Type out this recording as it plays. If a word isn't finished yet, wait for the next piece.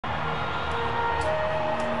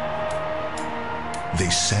They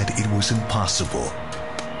said it was impossible.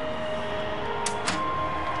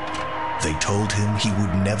 They told him he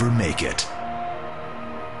would never make it.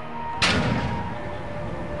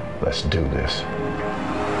 Let's do this.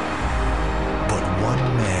 But one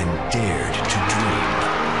man dared to dream.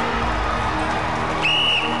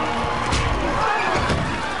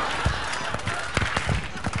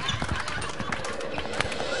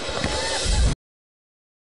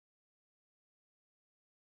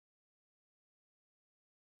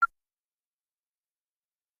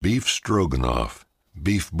 Beef stroganoff,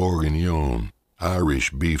 beef bourguignon,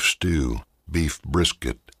 Irish beef stew, beef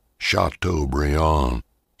brisket, chateaubriand,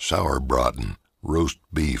 sauerbraten, roast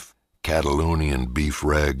beef, Catalonian beef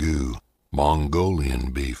ragout, Mongolian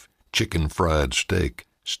beef, chicken fried steak,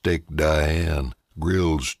 steak Diane,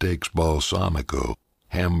 grilled steaks balsamico,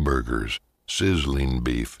 hamburgers, sizzling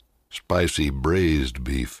beef, spicy braised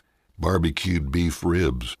beef, barbecued beef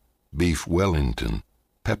ribs, beef Wellington,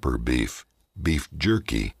 pepper beef, beef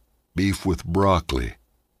jerky, beef with broccoli,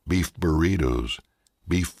 beef burritos,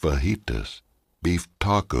 beef fajitas, beef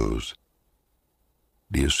tacos.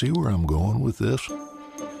 Do you see where I'm going with this?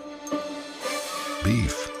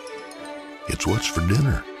 Beef. It's what's for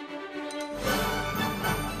dinner.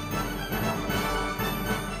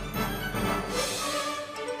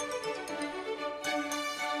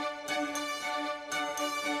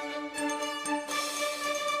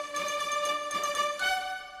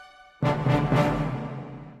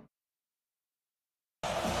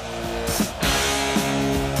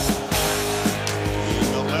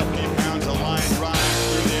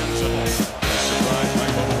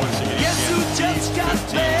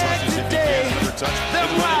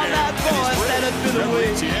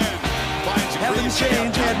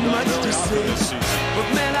 Change had much to say, but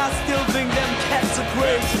man, I still think them cats are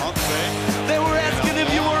crazy. They were asking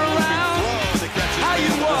if you were around, how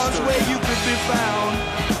you was, where you could be found.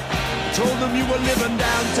 Told them you were living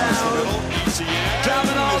downtown,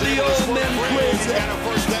 driving all the old men crazy.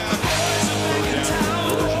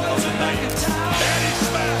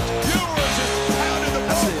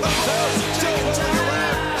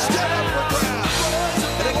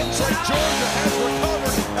 Georgia has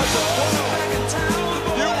recovered as a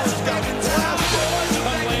viewers got blasted.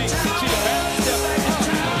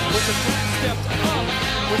 With the foot stepped up,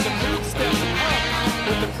 with the foot stepped up,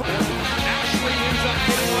 with the actually ends up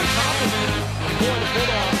getting on top of it. Boy, the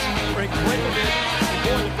Bulldogs break of it.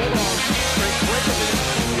 Boy, the Bulldogs break of it.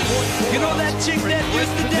 You know that chick that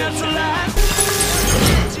used to dance a lot?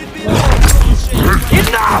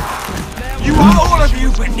 Enough! You are all of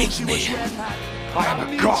you beneath me. I am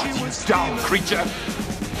a god, you dull creature,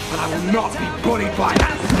 and I will not be bullied by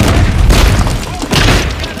that.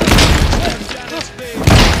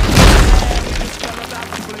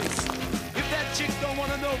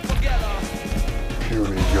 Here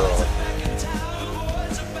we go.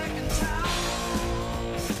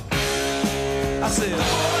 I said,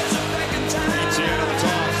 Eats the end of the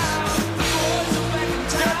toss.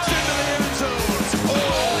 Gets into the end zone.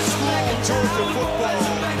 Old school Georgia football.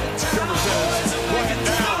 Trevor says, play it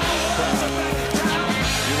down.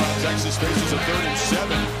 Meanwhile, Texas faces a 3rd and 7.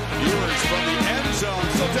 Ewers from the end zone.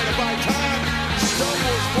 Still taken by time.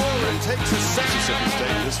 Stumbles forward and takes a sack. Mississippi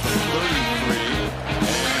State is for 33.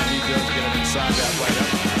 And he does get it inside that right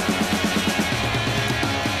up.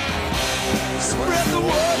 spread the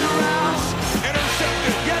word around.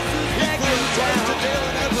 Intercepted. Get the He threw right to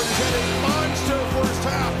Dalen Edwards. Had a monster first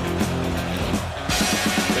half.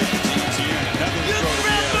 You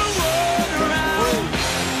spread the word around.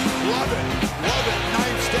 Love it.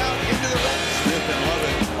 Knives down into the red. Smith and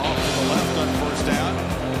Lovett off to the left on first down.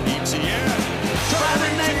 ETN.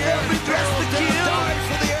 Friday night every dress to kill.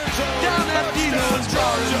 For the end zone. Down at Dino's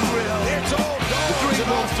Bar and Grill. It's all The dogs. three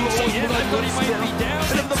goes to a one Everybody might be down.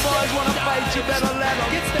 And if the boys want to fight, you better let them.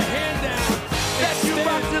 Gets the hand down. That you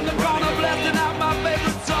box in the corner, blasting out my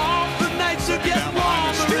favorite song. The nights you get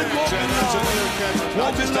warmer, it won't be long.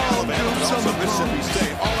 Won't be long till summer comes.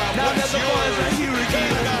 Now that the boys are here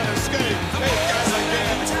again. Hey, guys,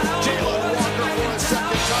 again. Jalen Walker for a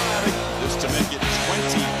second time. Just to make it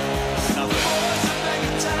 20-0.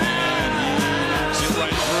 And he knocks it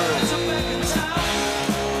right through.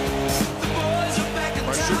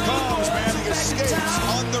 Pressure comes, Manning escapes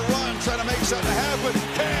on the run, trying to make something happen.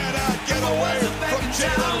 Cannot get away from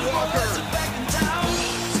Jalen Walker.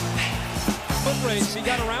 Foot race, he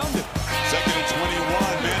got around it. 2nd and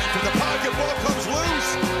 21, Manning from the pocket, ball comes loose.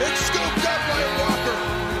 It's scooped up by Walker.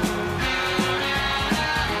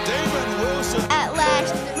 David Wilson. At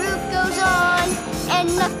last, the roof goes on,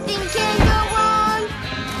 and nothing can go wrong.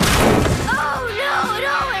 Oh no, it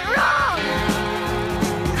all went wrong.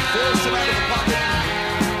 Forced him out of the pocket.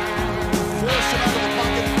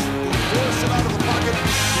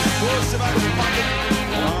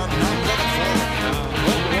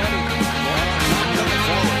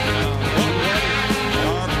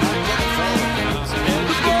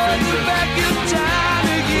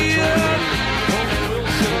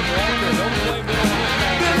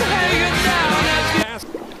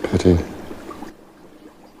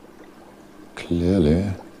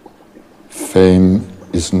 dear. Fame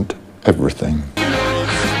isn't everything.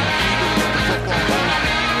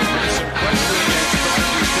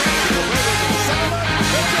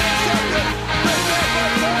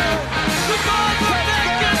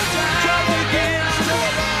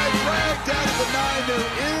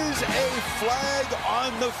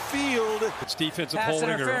 It's defensive holding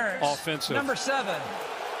or offensive. Number 7.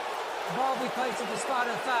 The ball be placed at the spot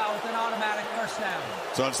of foul with an automatic first down.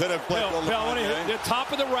 So instead of playing the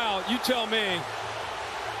top of the route, you tell me.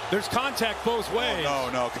 There's contact both ways. Oh,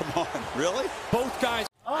 no, come on. Really? Both guys.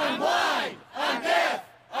 I'm blind. I'm deaf.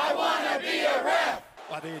 I want to be a ref.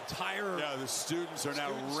 The entire. Yeah, the students are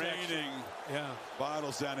now raining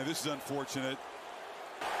bottles down, and this is unfortunate.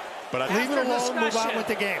 But leave it alone, move on with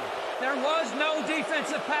the game. There was no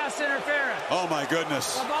defensive pass interference. Oh, my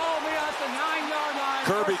goodness. The ball will be at the 9-yard line.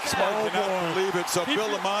 Kirby Smart cannot believe it. So Bill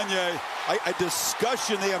Lamagna, a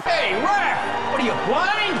discussion they have. Hey, ref! What are you,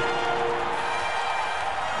 blind?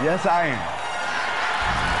 Yes, I am.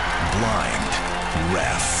 Blind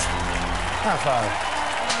ref. High five.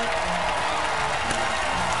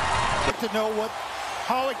 To know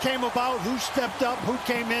how it came about, who stepped up, who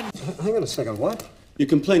came in. Hang on a second, what? Your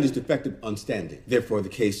complaint is defective on standing. Therefore, the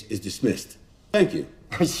case is dismissed. Thank you.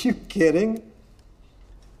 Are you kidding?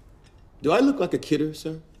 Do I look like a kidder,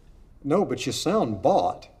 sir? No, but you sound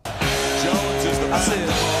bought. Jones is the man.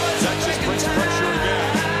 Texas brings pressure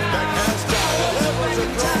again. Back has time. Delivers a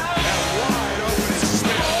throw. And wide open is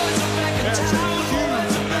Smith. That's a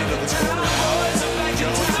huge amount of the quarterback.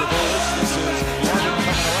 Jones reverse. This is Martin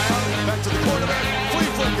coming around. Back to the quarterback. Flea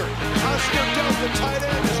flicker. Oscar down the tight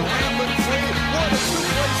end. Is rambling free. What a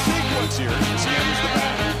two-play sequence here. Sanders the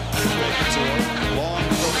back. Bacon's long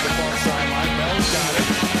over the far sideline. Bell's got it.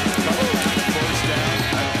 First down.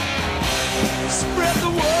 Spread the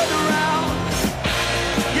word around.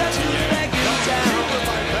 Yes, you're back in town.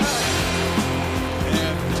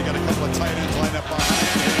 And you got a couple of tight ends lined up behind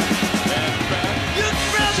him. And back. You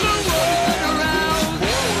spread the word around.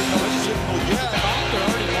 Forward, no signal yet. They're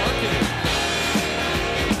already marking it.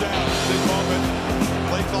 Down. Big moment.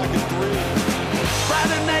 Play clock at 3.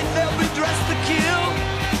 Friday night they'll be dressed to kill.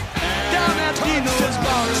 Down at Dino's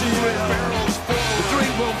bar and grill. The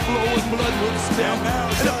drink will flow and blood will spill.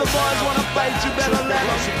 And if the boys want to fight, you better let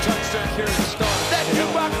them. That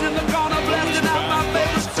jukebox in the corner blasting out my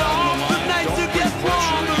favorite song. The nights you get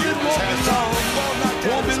warm, but it won't be long.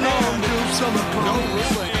 Won't be long till summer comes.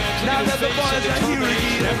 Now that the boys are here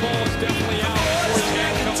again. That ball is definitely out before his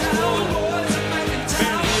hand comes forward. Man,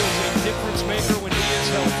 he is a difference maker when he is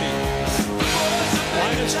healthy.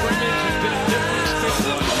 Line of scrimmage has been a difference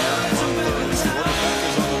maker. Quarterback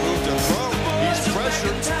is on the move to throw. He's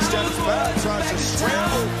pressured. Steps back. Tries to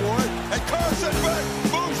scramble for it. And Carson back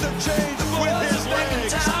moves the chains with his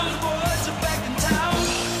legs.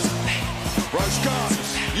 Rush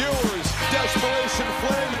comes. Ewers. Desperation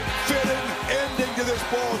flame. Fitting ending to this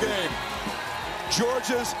ball game.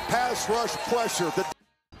 Georgia's pass rush pressure.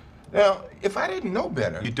 Now, if I didn't know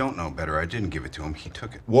better... You don't know better. I didn't give it to him. He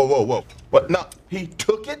took it. Whoa, whoa, whoa. What? No, he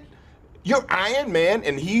took it? You're Iron Man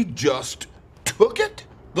and he just took it?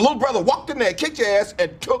 The little brother walked in there, kicked your ass,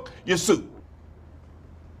 and took your suit.